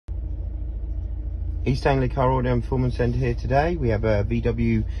East Anglia Car Audio and Performance Centre here today. We have a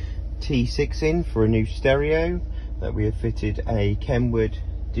VW T6 in for a new stereo that we have fitted a KENWOOD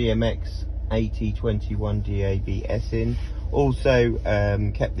DMX8021DABS in. Also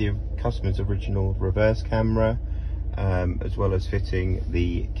kept the customer's original reverse camera, as well as fitting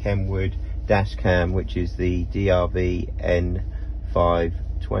the KENWOOD dash cam, which is the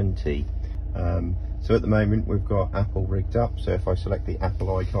DRV-N520. So at the moment we've got Apple rigged up, so if I select the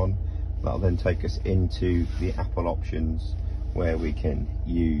Apple icon, that'll then take us into the Apple options where we can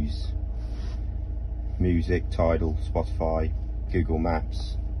use music, Tidal, Spotify, Google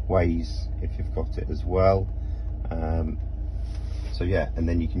Maps, Waze if you've got it as well. So yeah, and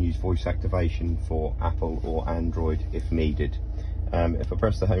then you can use voice activation for Apple or Android if needed. If I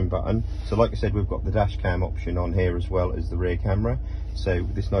press the home button, so like I said, we've got the dash cam option on here as well as the rear camera. So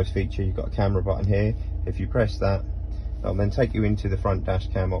with this nice feature, you've got a camera button here. If you press that, that'll then take you into the front dash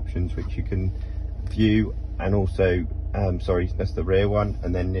cam options, which you can view, and also sorry, that's the rear one,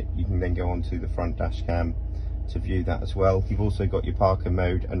 and then you can then go on to the front dash cam to view that as well. You've also got your parker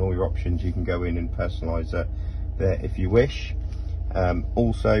mode and all your options. You can go in and personalize it there if you wish.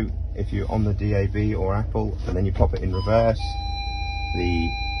 Also, if you're on the DAB or Apple and then you pop it in reverse, the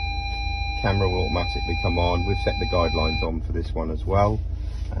camera will automatically come on. We've set the guidelines on for this one as well.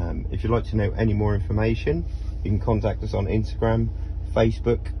 If you'd like to know any more information, you can contact us on Instagram,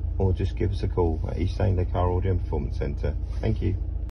 Facebook, or just give us a call at East Anglia Car Audio and Performance Centre. Thank you.